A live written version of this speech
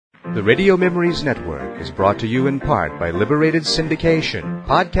The Radio Memories Network is brought to you in part by Liberated Syndication,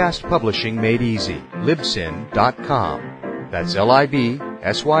 podcast publishing made easy, Libsyn.com. That's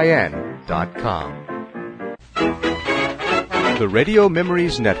Libsyn.com. The Radio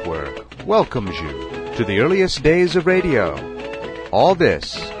Memories Network welcomes you to the earliest days of radio. All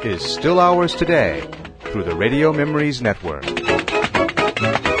this is still ours today through the Radio Memories Network.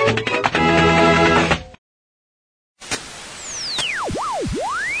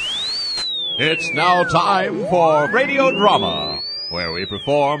 It's now time for radio drama, where we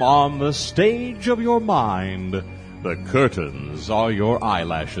perform on the stage of your mind. The curtains are your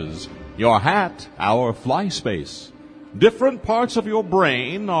eyelashes, your hat our fly space. Different parts of your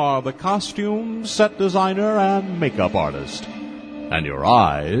brain are the costume, set designer, and makeup artist. And your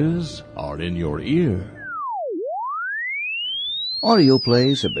eyes are in your ear. Audio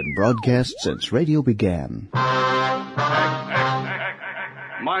plays have been broadcast since radio began.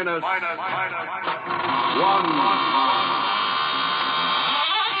 Minus 1.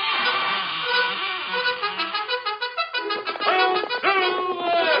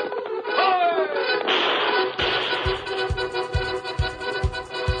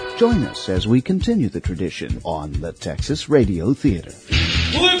 Join us as we continue the tradition on the Texas Radio Theater.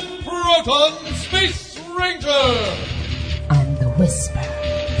 Flip Proton Space Ranger! I'm the Whisper.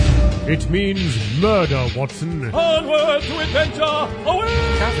 It means murder, Watson. Onward to adventure!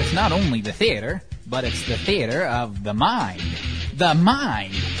 Away! Because it's not only the theater, but it's the theater of the mind. The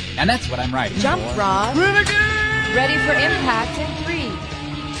mind! And that's what I'm writing Jump, for. Rob. Renegade! Ready for impact in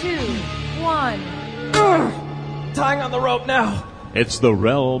 3, 2, 1. Tying on the rope now. It's the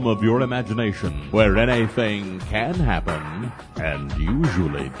realm of your imagination, where anything can happen, and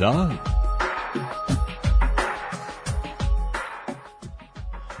usually does.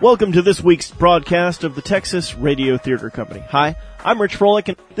 Welcome to this week's broadcast of the Texas Radio Theater Company. Hi, I'm Rich Froelich,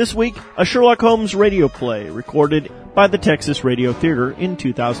 and this week, a Sherlock Holmes radio play recorded by the Texas Radio Theater in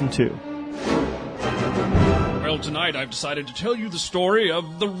 2002. Well, tonight I've decided to tell you the story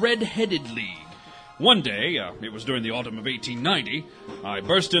of the Red-Headed League. One day, it was during the autumn of 1890, I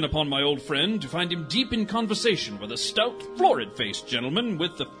burst in upon my old friend to find him deep in conversation with a stout, florid-faced gentleman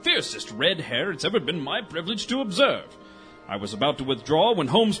with the fiercest red hair it's ever been my privilege to observe. I was about to withdraw when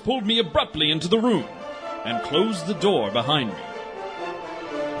Holmes pulled me abruptly into the room and closed the door behind me.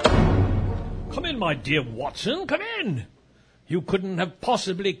 Come in, my dear Watson, come in. You couldn't have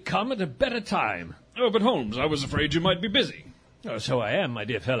possibly come at a better time. Oh, but Holmes, I was afraid you might be busy. Oh, so I am, my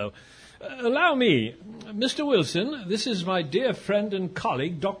dear fellow. Allow me. Mr. Wilson, this is my dear friend and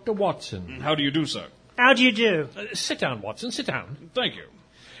colleague, Dr. Watson. How do you do, sir? How do you do? Sit down, Watson, sit down. Thank you.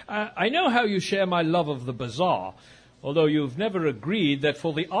 I know how you share my love of the bizarre, although you've never agreed that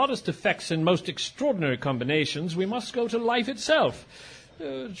for the oddest effects and most extraordinary combinations, we must go to life itself.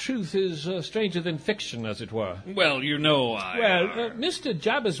 Truth is stranger than fiction, as it were. Well, you know, Mr.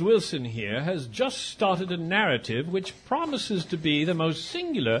 Jabez Wilson here has just started a narrative which promises to be the most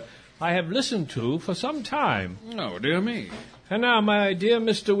singular I have listened to for some time. Oh, dear me. And now, my dear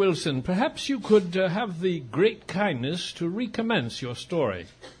Mr. Wilson, perhaps you could have the great kindness to recommence your story.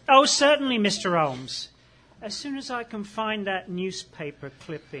 Oh, certainly, Mr. Holmes. As soon as I can find that newspaper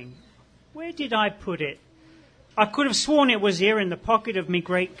clipping. Where did I put it? I could have sworn it was here in the pocket of me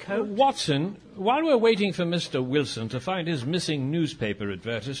greatcoat. Watson, while we're waiting for Mr. Wilson to find his missing newspaper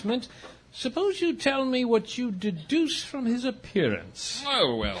advertisement, suppose you tell me what you deduce from his appearance.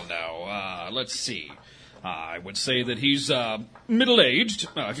 Oh, well, now, let's see. I would say that he's middle-aged,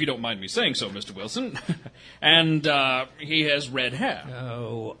 if you don't mind me saying so, Mr. Wilson. And he has red hair.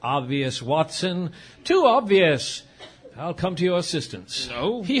 Oh, obvious, Watson. Too obvious. I'll come to your assistance.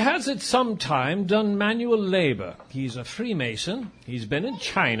 No? He has at some time done manual labor. He's a Freemason. He's been in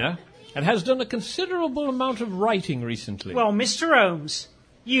China and has done a considerable amount of writing recently. Well, Mr. Holmes,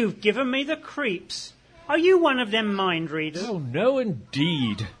 you've given me the creeps. Are you one of them mind readers? Oh, no,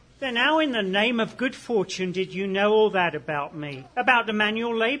 indeed. Then how in the name of good fortune did you know all that about me? About the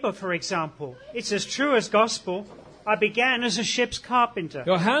manual labor, for example. It's as true as gospel. I began as a ship's carpenter.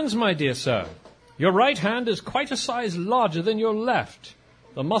 Your hands, my dear sir. Your right hand is quite a size larger than your left.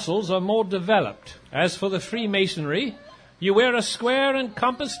 The muscles are more developed. As for the Freemasonry, you wear a square and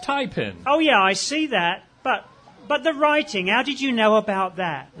compass tie pin. Oh, yeah, I see that. But the writing, how did you know about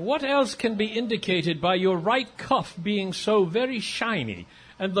that? What else can be indicated by your right cuff being so very shiny,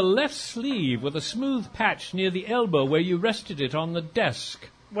 and the left sleeve with a smooth patch near the elbow where you rested it on the desk?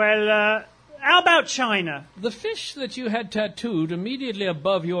 Well, how about China? The fish that you had tattooed immediately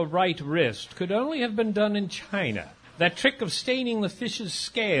above your right wrist could only have been done in China. That trick of staining the fish's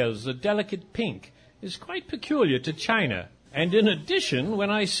scales a delicate pink is quite peculiar to China. And in addition, when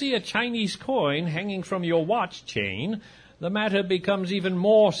I see a Chinese coin hanging from your watch chain, the matter becomes even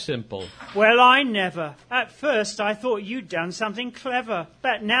more simple. Well, I never. At first, I thought you'd done something clever.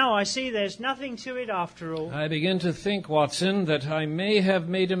 But now I see there's nothing to it after all. I begin to think, Watson, that I may have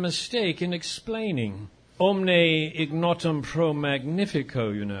made a mistake in explaining. Omne ignotum pro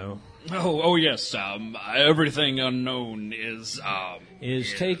magnifico, you know. Oh, yes. Everything unknown is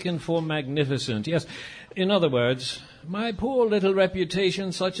taken for magnificent, yes. In other words, my poor little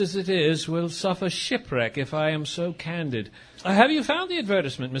reputation, such as it is, will suffer shipwreck if I am so candid. Have you found the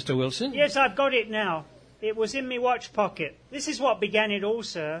advertisement, Mr. Wilson? Yes, I've got it now. It was in my watch pocket. This is what began it all,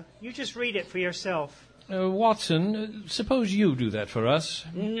 sir. You just read it for yourself. Watson, suppose you do that for us.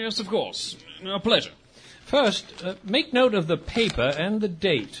 Yes, of course. A pleasure. First, make note of the paper and the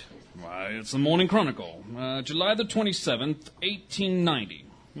date. Why, it's the Morning Chronicle, July the 27th, 1890.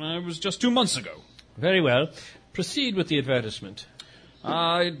 It was just 2 months ago. Very well. Proceed with the advertisement.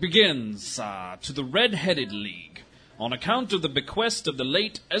 It begins, to the Red-Headed League. On account of the bequest of the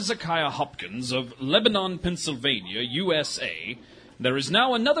late Ezekiah Hopkins of Lebanon, Pennsylvania, USA, there is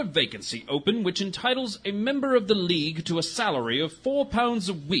now another vacancy open which entitles a member of the League to a salary of £4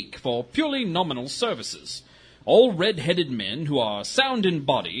 a week for purely nominal services. All red-headed men who are sound in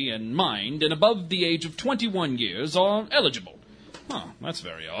body and mind and above the age of 21 years are eligible. That's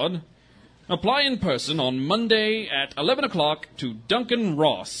very odd. Apply in person on Monday at 11 o'clock to Duncan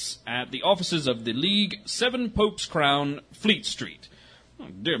Ross at the offices of the League, 7 Pope's Crown, Fleet Street. Oh,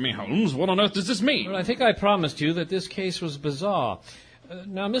 dear me, Holmes, what on earth does this mean? Well, I think I promised you that this case was bizarre.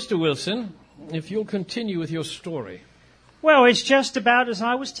 Now, Mr. Wilson, if you'll continue with your story. Well, it's just about as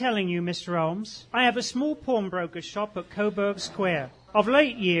I was telling you, Mr. Holmes. I have a small pawnbroker's shop at Coburg Square. Of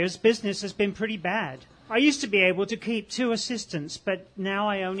late years, business has been pretty bad. I used to be able to keep 2 assistants, but now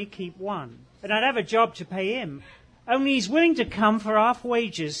I only keep 1. And I'd have a job to pay him. Only he's willing to come for half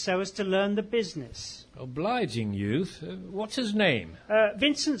wages so as to learn the business. Obliging youth. What's his name?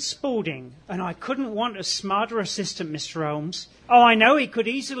 Vincent Spaulding. And I couldn't want a smarter assistant, Mr. Holmes. Oh, I know he could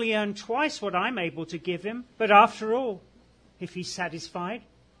easily earn twice what I'm able to give him. But after all, if he's satisfied,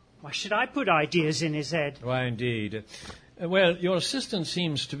 why should I put ideas in his head? Why, indeed. Well, your assistant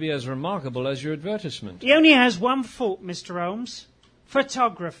seems to be as remarkable as your advertisement. He only has one fault, Mr. Holmes.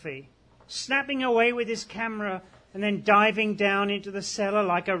 Photography. Snapping away with his camera and then diving down into the cellar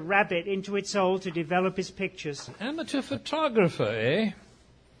like a rabbit into its hole to develop his pictures. Amateur photographer, eh?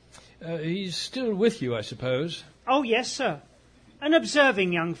 He's still with you, I suppose. Oh, yes, sir. An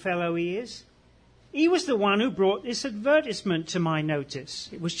observing young fellow he is. He was the one who brought this advertisement to my notice.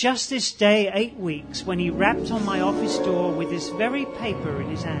 It was just this day 8 weeks when he rapped on my office door with this very paper in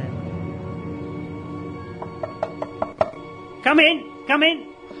his hand. Come in, come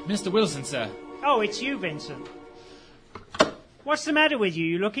in. Mr. Wilson, sir. Oh, it's you, Vincent. What's the matter with you?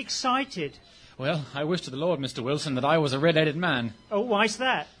 You look excited. Well, I wish to the Lord, Mr. Wilson, that I was a red-headed man. Oh, why's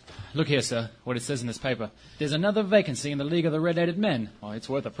that? Look here, sir, what it says in this paper. There's another vacancy in the League of the Red-Headed Men. Well, it's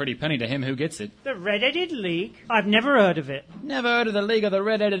worth a pretty penny to him who gets it. The Red-Headed League? I've never heard of it. Never heard of the League of the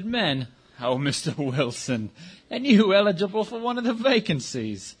Red-Headed Men? Oh, Mr. Wilson, and you eligible for one of the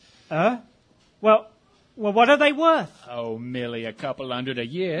vacancies. Well, what are they worth? Oh, merely a couple hundred a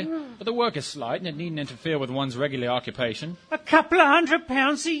year. But the work is slight and it needn't interfere with one's regular occupation. A couple of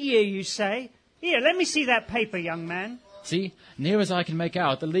 £100 a year, you say? Here, let me see that paper, young man. See, near as I can make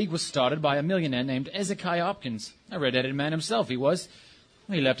out, the League was started by a millionaire named Ezekiah Hopkins. A red-headed man himself, he was.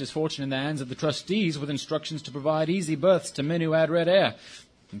 He left his fortune in the hands of the trustees with instructions to provide easy berths to men who had red hair.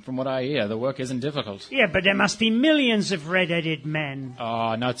 And from what I hear, the work isn't difficult. Yeah, but there must be millions of red-headed men.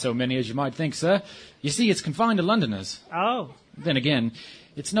 Oh, not so many as you might think, sir. You see, it's confined to Londoners. Oh. Then again,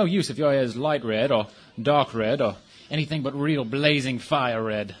 it's no use if your hair is light red or dark red or anything but real blazing fire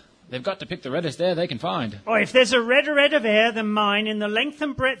red. They've got to pick the reddest hair they can find. Oh, if there's a redder red of hair than mine in the length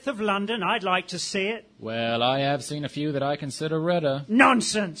and breadth of London, I'd like to see it. Well, I have seen a few that I consider redder.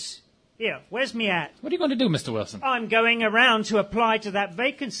 Nonsense! Here, where's me hat? What are you going to do, Mr. Wilson? I'm going around to apply to that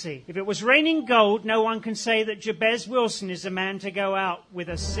vacancy. If it was raining gold, no one can say that Jabez Wilson is a man to go out with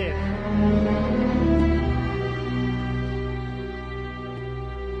a sieve.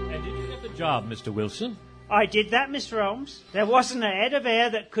 And did you get the job, Mr. Wilson? I did that, Mr. Holmes. There wasn't a head of hair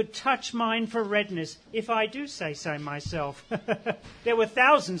that could touch mine for redness, if I do say so myself. There were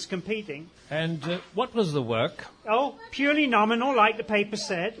thousands competing. And what was the work? Oh, purely nominal, like the paper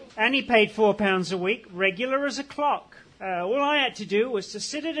said. And he paid £4 a week, regular as a clock. All I had to do was to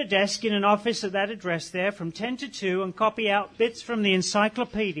sit at a desk in an office at that address there from 10 to 2 and copy out bits from the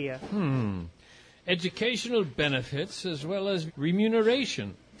encyclopedia. Educational benefits as well as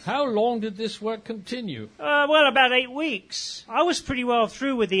remuneration. How long did this work continue? Well, about 8 weeks. I was pretty well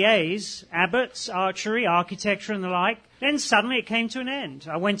through with the A's, Abbott's, archery, architecture and the like. Then suddenly it came to an end.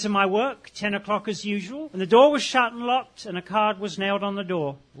 I went to my work, 10 o'clock as usual, and the door was shut and locked, and a card was nailed on the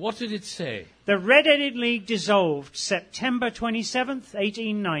door. What did it say? The Red-Headed League dissolved September 27th,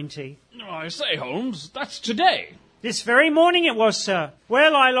 1890. Oh, I say, Holmes, that's today. This very morning it was, sir.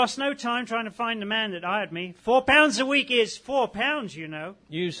 Well, I lost no time trying to find the man that hired me. £4 a week is £4, you know.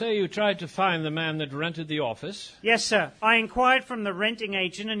 You say you tried to find the man that rented the office? Yes, sir. I inquired from the renting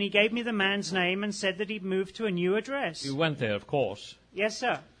agent and he gave me the man's name and said that he'd moved to a new address. You went there, of course. Yes,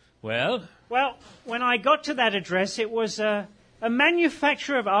 sir. Well? Well, when I got to that address, it was a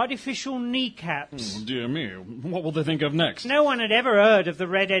manufacturer of artificial kneecaps. Oh, dear me. What will they think of next? No one had ever heard of the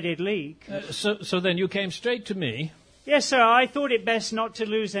Red-Headed League. So then you came straight to me? Yes, sir. I thought it best not to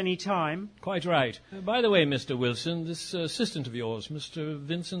lose any time. Quite right. By the way, Mr. Wilson, this assistant of yours, Mr.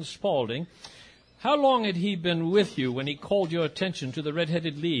 Vincent Spaulding, how long had he been with you when he called your attention to the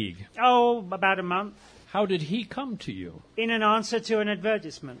Red-Headed League? Oh, about a month. How did he come to you? In an answer to an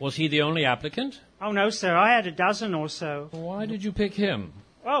advertisement. Was he the only applicant? Oh, no, sir. I had a dozen or so. Why did you pick him?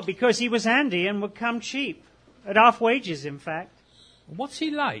 Well, because he was handy and would come cheap. At half wages, in fact. What's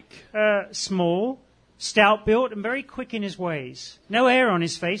he like? Small, stout-built, and very quick in his ways. No hair on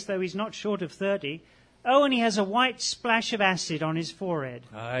his face, though he's not short of 30. Oh, and he has a white splash of acid on his forehead.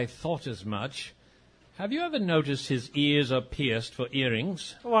 I thought as much. Have you ever noticed his ears are pierced for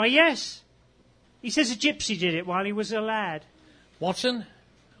earrings? Why, yes. He says a gypsy did it while he was a lad. Watson,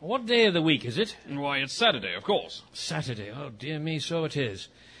 what day of the week is it? Why, it's Saturday, of course. Saturday? Oh, dear me, so it is.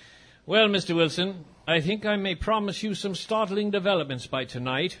 Well, Mr. Wilson, I think I may promise you some startling developments by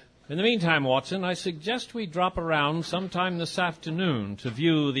tonight. In the meantime, Watson, I suggest we drop around sometime this afternoon to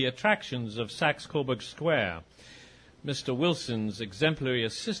view the attractions of Saxe-Coburg Square. Mr. Wilson's exemplary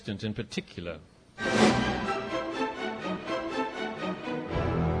assistant in particular.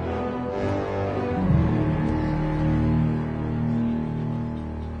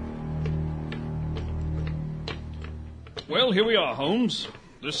 Well, here we are, Holmes.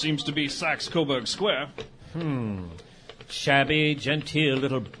 This seems to be Saxe-Coburg Square. Shabby, genteel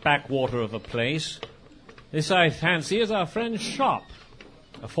little backwater of a place. This, I fancy, is our friend's shop.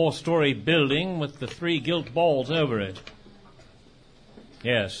 A 4-story building with the 3 gilt balls over it.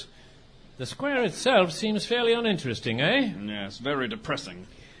 Yes. The square itself seems fairly uninteresting, eh? Yes, very depressing.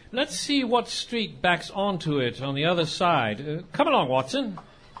 Let's see what street backs onto it on the other side. Come along, Watson.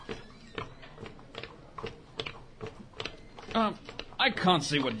 I can't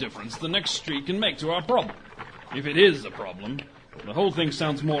see what difference the next street can make to our problem. If it is a problem, the whole thing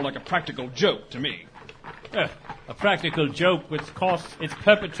sounds more like a practical joke to me. A practical joke which costs its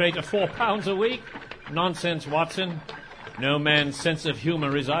perpetrator £4 a week? Nonsense, Watson. No man's sense of humor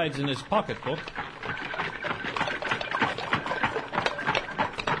resides in his pocketbook.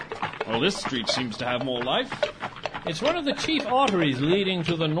 Well, this street seems to have more life. It's one of the chief arteries leading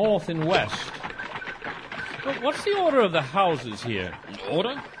to the north and west. But what's the order of the houses here?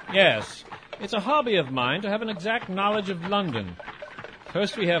 Order? Yes. It's a hobby of mine to have an exact knowledge of London.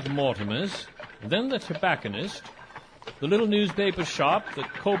 First we have Mortimer's, then the tobacconist, the little newspaper shop, the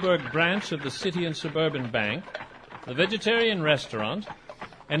Coburg branch of the City and Suburban Bank, the vegetarian restaurant,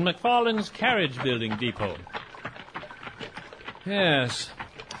 and McFarlane's carriage building depot. Yes.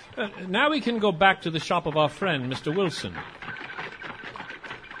 Now we can go back to the shop of our friend, Mr. Wilson.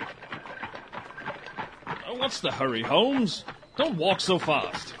 What's the hurry, Holmes? Don't walk so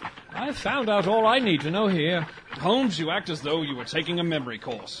fast. I've found out all I need to know here. Holmes, you act as though you were taking a memory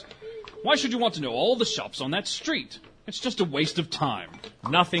course. Why should you want to know all the shops on that street? It's just a waste of time.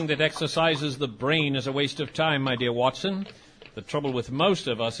 Nothing that exercises the brain is a waste of time, my dear Watson. The trouble with most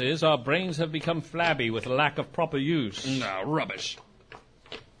of us is our brains have become flabby with lack of proper use. No, rubbish.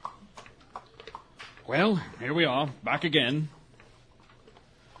 Well, here we are, back again.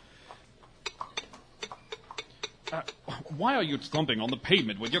 Why are you thumping on the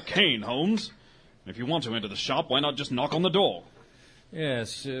pavement with your cane, Holmes? If you want to enter the shop, why not just knock on the door?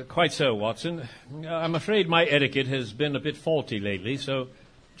 Yes, quite so, Watson. I'm afraid my etiquette has been a bit faulty lately, so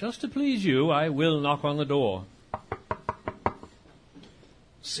just to please you, I will knock on the door.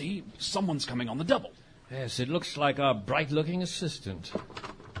 See, someone's coming on the double. Yes, it looks like our bright-looking assistant.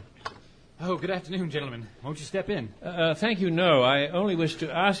 Oh, good afternoon, gentlemen. Won't you step in? Thank you, no. I only wish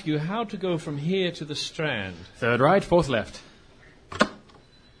to ask you how to go from here to the Strand. 3rd right, 4th left.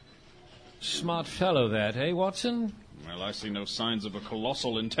 Smart fellow that, eh, Watson? Well, I see no signs of a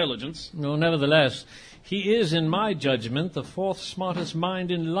colossal intelligence. No, nevertheless, he is, in my judgment, the fourth smartest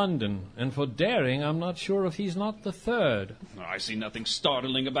mind in London, and for daring, I'm not sure if he's not the third. I see nothing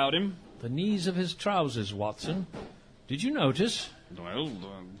startling about him. The knees of his trousers, Watson. Did you notice? Well,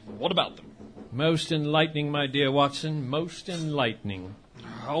 what about them? Most enlightening, my dear Watson, most enlightening.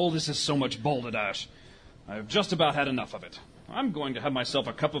 All this is so much balderdash. I've just about had enough of it. I'm going to have myself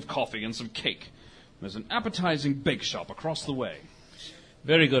a cup of coffee and some cake. There's an appetizing bake shop across the way.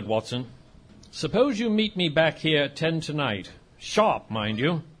 Very good, Watson. Suppose you meet me back here at 10 tonight. Sharp, mind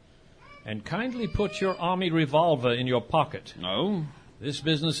you. And kindly put your army revolver in your pocket. No? This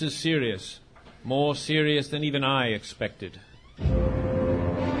business is serious. More serious than even I expected.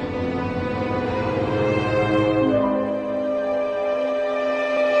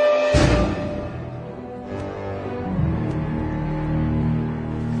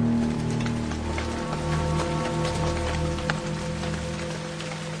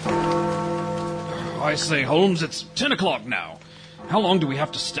 I say, Holmes, it's 10 o'clock now. How long do we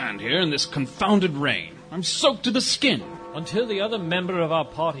have to stand here in this confounded rain? I'm soaked to the skin. Until the other member of our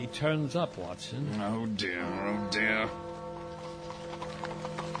party turns up, Watson. Oh, dear, oh, dear.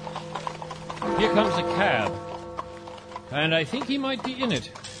 Here comes a cab. And I think he might be in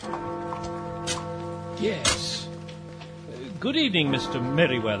it. Yes. Good evening, Mr.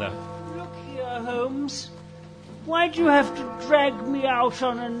 Merriweather. Look here, Holmes. Why'd you have to drag me out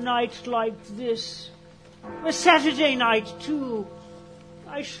on a night like this? A Saturday night, too.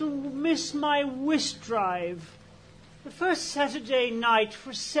 I shall miss my whist drive. The first Saturday night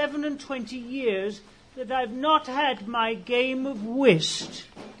for 27 years that I've not had my game of whist.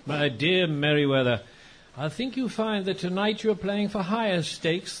 My dear Merriweather, I think you find that tonight you're playing for higher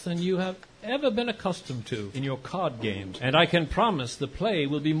stakes than you have ever been accustomed to in your card games. And I can promise the play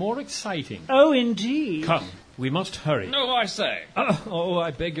will be more exciting. Oh, indeed. Come, we must hurry. No, I say. Oh, I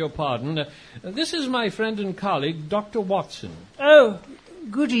beg your pardon. This is my friend and colleague, Dr. Watson. Oh,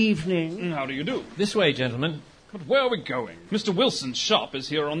 good evening. How do you do? This way, gentlemen. But where are we going? Mr. Wilson's shop is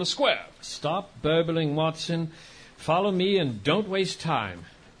here on the square. Stop burbling, Watson. Follow me and don't waste time.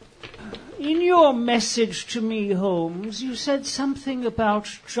 In your message to me, Holmes, you said something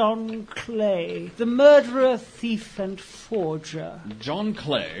about John Clay, the murderer, thief, and forger. John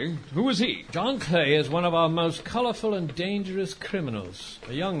Clay? Who is he? John Clay is one of our most colorful and dangerous criminals.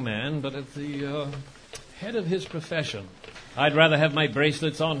 A young man, but at the head of his profession. I'd rather have my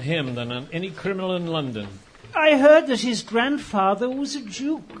bracelets on him than on any criminal in London. I heard that his grandfather was a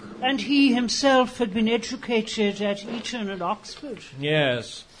duke, and he himself had been educated at Eton and Oxford.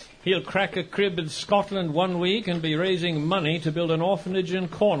 Yes. He'll crack a crib in Scotland one week and be raising money to build an orphanage in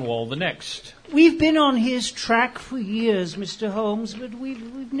Cornwall the next. We've been on his track for years, Mr. Holmes, but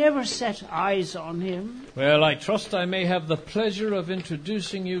we've never set eyes on him. Well, I trust I may have the pleasure of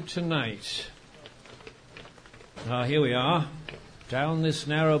introducing you tonight. Here we are, down this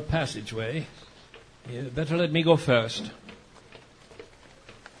narrow passageway. You'd better let me go first.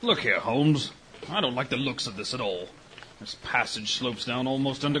 Look here, Holmes. I don't like the looks of this at all. This passage slopes down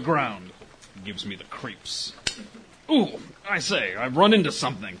almost underground. It gives me the creeps. Ooh, I say, I've run into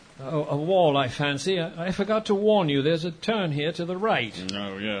something. Oh, a wall, I fancy. I forgot to warn you. There's a turn here to the right.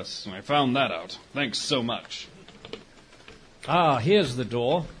 Oh, yes. I found that out. Thanks so much. Here's the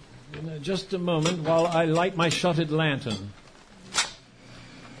door. Just a moment while I light my shuttered lantern.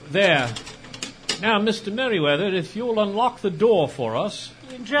 There. Now, Mr. Merriweather, if you'll unlock the door for us.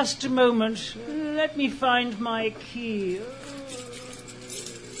 In just a moment. Let me find my key.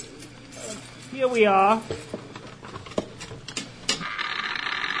 Here we are.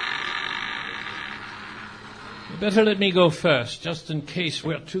 You better let me go first, just in case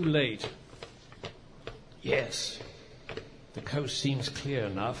we're too late. Yes. The coast seems clear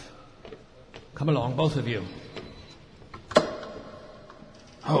enough. Come along, both of you.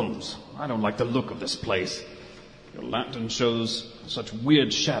 Holmes, I don't like the look of this place. Your lantern shows such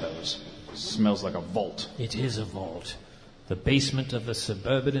weird shadows. It smells like a vault. It is a vault. The basement of the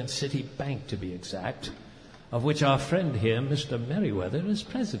Suburban and City Bank, to be exact, of which our friend here, Mr. Merriweather, is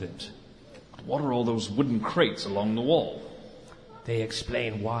president. What are all those wooden crates along the wall? They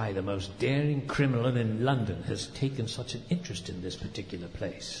explain why the most daring criminal in London has taken such an interest in this particular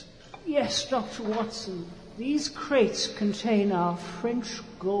place. Yes, Dr. Watson. These crates contain our French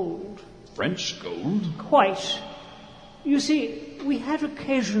gold. French gold? Quite. You see, we had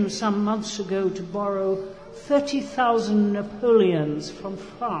occasion some months ago to borrow 30,000 Napoleons from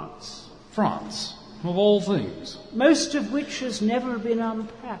France. France? Of all things? Most of which has never been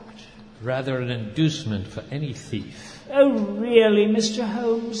unpacked. Rather an inducement for any thief. Oh, really, Mr.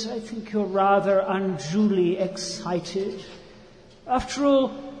 Holmes? I think you're rather unduly excited. After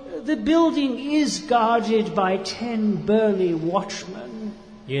all, the building is guarded by 10 burly watchmen.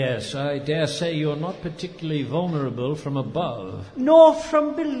 Yes, I dare say you're not particularly vulnerable from above. Nor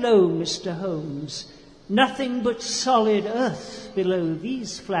from below, Mr. Holmes. Nothing but solid earth below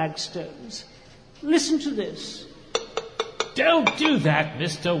these flagstones. Listen to this. Don't do that,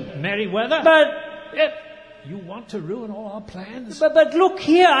 Mr. Merriweather. But... you want to ruin all our plans? But look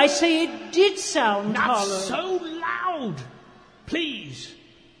here, I say it did sound Not hollow. so loud! Please.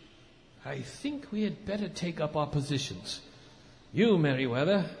 I think we had better take up our positions. You,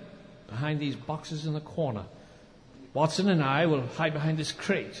 Merriweather, behind these boxes in the corner. Watson and I will hide behind this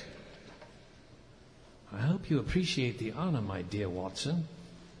crate. I hope you appreciate the honor, my dear Watson.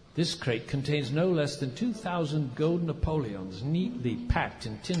 This crate contains no less than 2,000 gold Napoleons neatly packed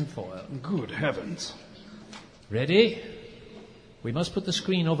in tinfoil. Good heavens. Ready? We must put the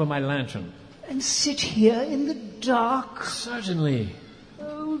screen over my lantern. And sit here in the dark? Certainly.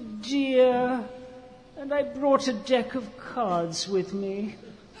 Oh, dear. And I brought a deck of cards with me.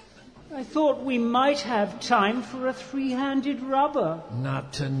 I thought we might have time for a three-handed rubber.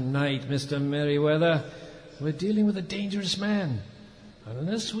 Not tonight, Mr. Merriweather. We're dealing with a dangerous man.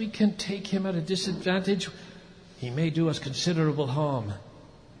 Unless we can take him at a disadvantage, he may do us considerable harm.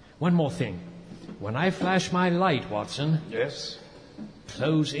 One more thing. When I flash my light, Watson... Yes?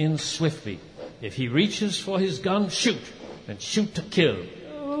 Close in swiftly. If he reaches for his gun, shoot. And shoot to kill.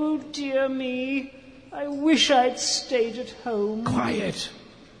 Oh, dear me. I wish I'd stayed at home. Quiet.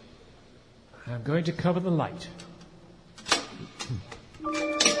 I'm going to cover the light.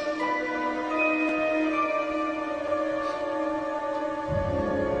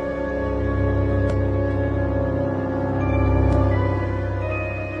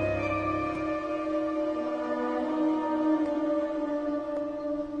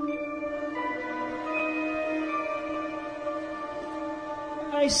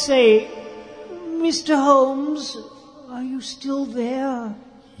 I say, Mr. Holmes, are you still there?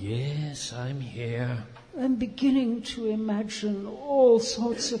 Yes, I'm here. I'm beginning to imagine all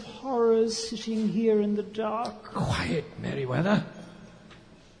sorts of horrors sitting here in the dark. Quiet, Merriweather.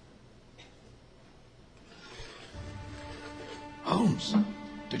 Holmes,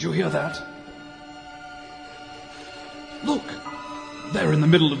 did you hear that? Look, there in the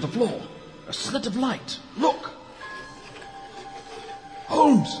middle of the floor, a slit of light. Look.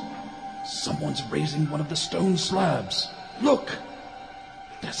 Holmes, someone's raising one of the stone slabs. Look,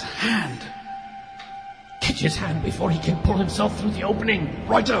 there's a hand. Catch his hand before he can pull himself through the opening.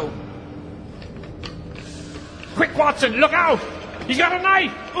 Righto. Quick, Watson, look out! He's got a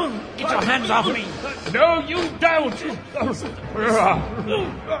knife! Get your hands off me! No, you don't!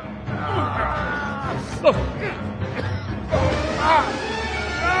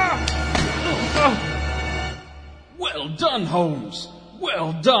 Well done, Holmes.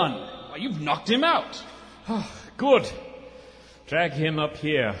 Well done. Why, you've knocked him out. Good. Drag him up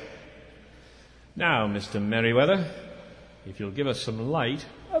here. Now, Mr. Merriweather, if you'll give us some light.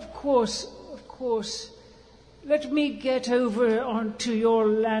 Of course, of course. Let me get over onto your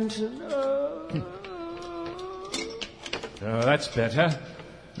lantern. That's better.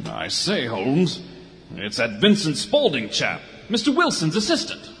 I say, Holmes, it's that Vincent Spaulding chap, Mr. Wilson's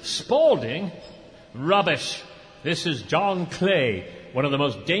assistant. Spaulding? Rubbish. This is John Clay, one of the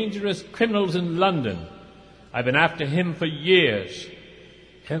most dangerous criminals in London. I've been after him for years.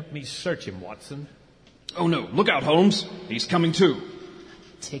 Help me search him, Watson. Oh, no. Look out, Holmes. He's coming too.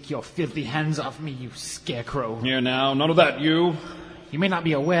 Take your filthy hands off me, you scarecrow. Here now, none of that, you. You may not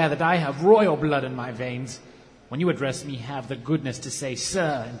be aware that I have royal blood in my veins. When you address me, have the goodness to say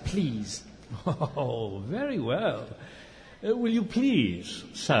sir and please. Oh, very well. Will you please,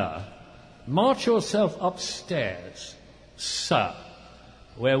 sir, march yourself upstairs, sir,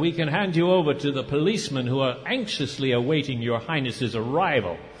 where we can hand you over to the policemen who are anxiously awaiting your Highness's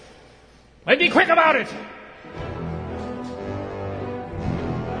arrival. And be quick about it!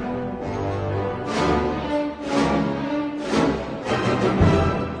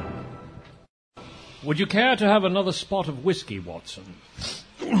 Would you care to have another spot of whiskey, Watson?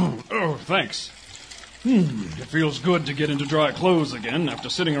 Oh, thanks. It feels good to get into dry clothes again after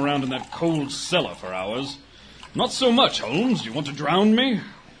sitting around in that cold cellar for hours. Not so much, Holmes. You want to drown me?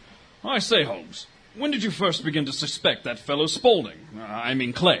 I say, Holmes, when did you first begin to suspect that fellow Spaulding? I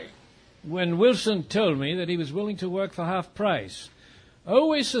mean Clay. When Wilson told me that he was willing to work for half price.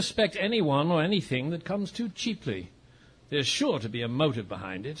 Always suspect anyone or anything that comes too cheaply. There's sure to be a motive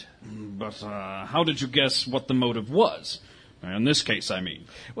behind it. But how did you guess what the motive was? In this case, I mean.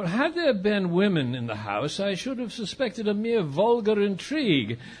 Well, had there been women in the house, I should have suspected a mere vulgar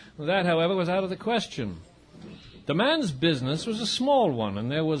intrigue. That, however, was out of the question. The man's business was a small one,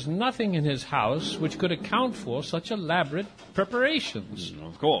 and there was nothing in his house which could account for such elaborate preparations.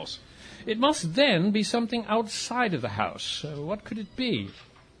 Of course. It must then be something outside of the house. What could it be?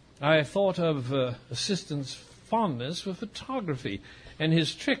 I thought of assistant's fondness for photography and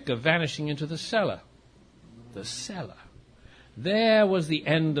his trick of vanishing into the cellar. The cellar. There was the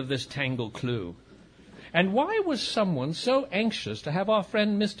end of this tangled clue. And why was someone so anxious to have our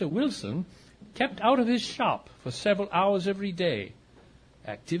friend Mr. Wilson kept out of his shop for several hours every day?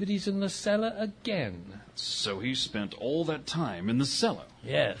 Activities in the cellar again. So he spent all that time in the cellar?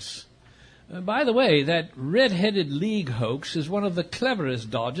 Yes. By the way, that red-headed League hoax is one of the cleverest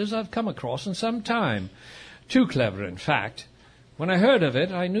dodges I've come across in some time. Too clever, in fact. When I heard of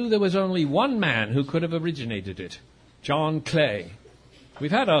it, I knew there was only one man who could have originated it. John Clay. We've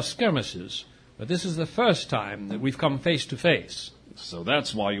had our skirmishes, but this is the first time that we've come face to face. So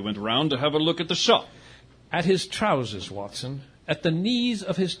that's why you went around to have a look at the shop? At his trousers, Watson. At the knees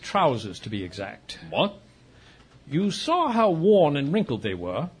of his trousers, to be exact. What? You saw how worn and wrinkled they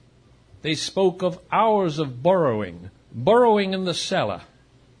were. They spoke of hours of burrowing in the cellar.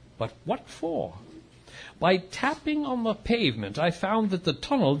 But what for? By tapping on the pavement, I found that the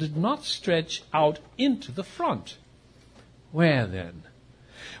tunnel did not stretch out into the front. Where then?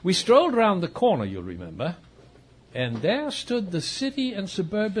 We strolled round the corner, you'll remember, and there stood the City and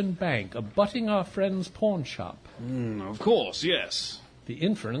Suburban Bank abutting our friend's pawn shop. Of course, yes. The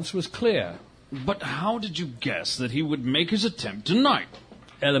inference was clear. But how did you guess that he would make his attempt tonight?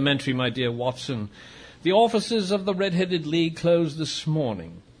 Elementary, my dear Watson. The offices of the Red-Headed League closed this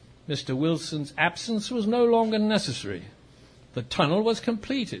morning. Mr. Wilson's absence was no longer necessary. The tunnel was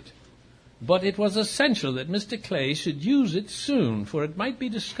completed. But it was essential that Mr. Clay should use it soon, for it might be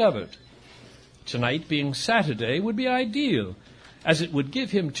discovered. Tonight, being Saturday, would be ideal, as it would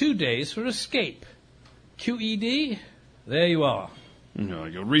give him 2 days for escape. QED, there you are. No,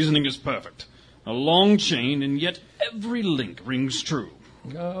 your reasoning is perfect. A long chain, and yet every link rings true.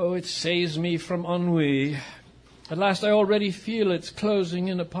 Oh, it saves me from ennui. At last I already feel it's closing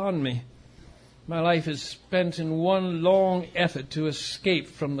in upon me. My life is spent in one long effort to escape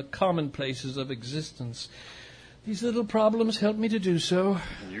from the commonplaces of existence. These little problems help me to do so.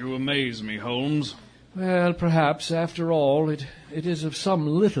 You amaze me, Holmes. Well, perhaps, after all, it is of some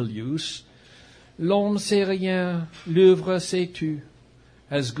little use. L'homme c'est rien, l'œuvre c'est tout,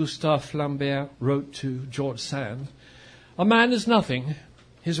 as Gustave Flaubert wrote to George Sand. A man is nothing.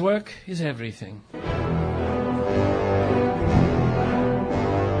 His work is everything.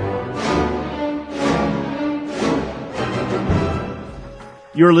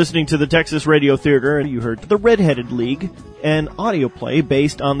 You're listening to the Texas Radio Theater, and you heard The Red-Headed League, an audio play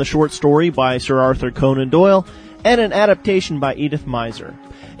based on the short story by Sir Arthur Conan Doyle, and an adaptation by Edith Meiser.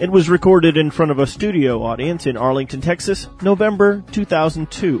 It was recorded in front of a studio audience in Arlington, Texas, November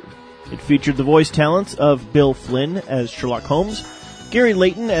 2002. It featured the voice talents of Bill Flynn as Sherlock Holmes, Gary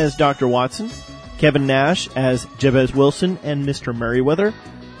Layton as Dr. Watson, Kevin Nash as Jabez Wilson and Mr. Merriweather,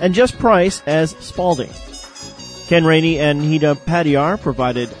 and Jess Price as Spaulding. Ken Rainey and Hida Padiyar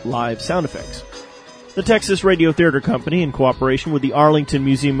provided live sound effects. The Texas Radio Theater Company, in cooperation with the Arlington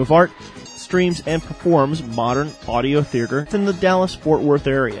Museum of Art, streams and performs modern audio theater in the Dallas-Fort Worth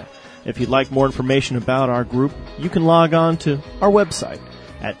area. If you'd like more information about our group, you can log on to our website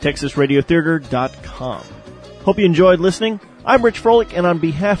at texasradiotheater.com. Hope you enjoyed listening. I'm Rich Froelich, and on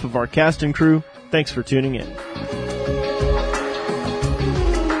behalf of our cast and crew, thanks for tuning in.